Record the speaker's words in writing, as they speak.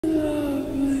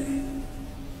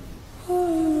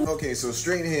Okay, so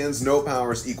straight hands, no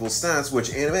powers equals stats,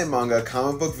 which anime, manga,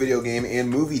 comic book, video game, and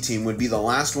movie team would be the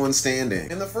last one standing.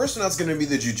 And the first one out's gonna be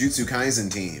the Jujutsu Kaisen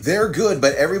team. They're good,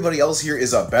 but everybody else here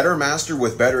is a better master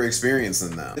with better experience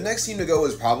than them. The next team to go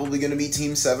is probably gonna be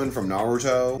Team 7 from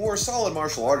Naruto, who are solid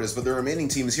martial artists, but the remaining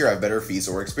teams here have better feats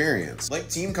or experience. Like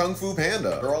Team Kung Fu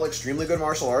Panda. They're all extremely good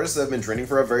martial artists that have been training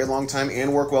for a very long time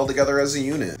and work well together as a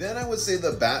unit. Then I would say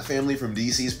the Bat family from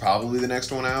DC is probably the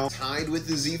next one out, tied with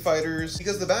the Z Fighters,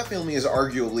 because the Bat family is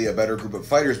arguably a better group of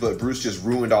fighters, but Bruce just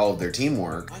ruined all of their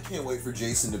teamwork. I can't wait for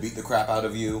Jason to beat the crap out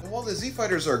of you. And while the Z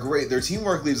Fighters are great, their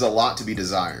teamwork leaves a lot to be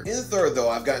desired. In third though,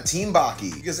 I've got Team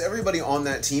Baki, because everybody on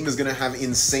that team is gonna have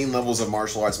insane levels of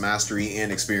martial arts mastery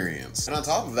and experience. And on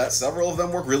top of that, several of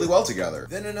them work really well together.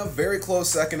 Then in a very close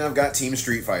second, I've got Team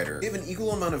Street Fighter. They have an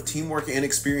equal amount of teamwork and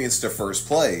experience to first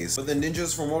place, but the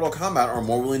ninjas from Mortal Kombat are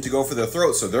more willing to go for the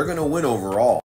throat, so they're gonna win overall.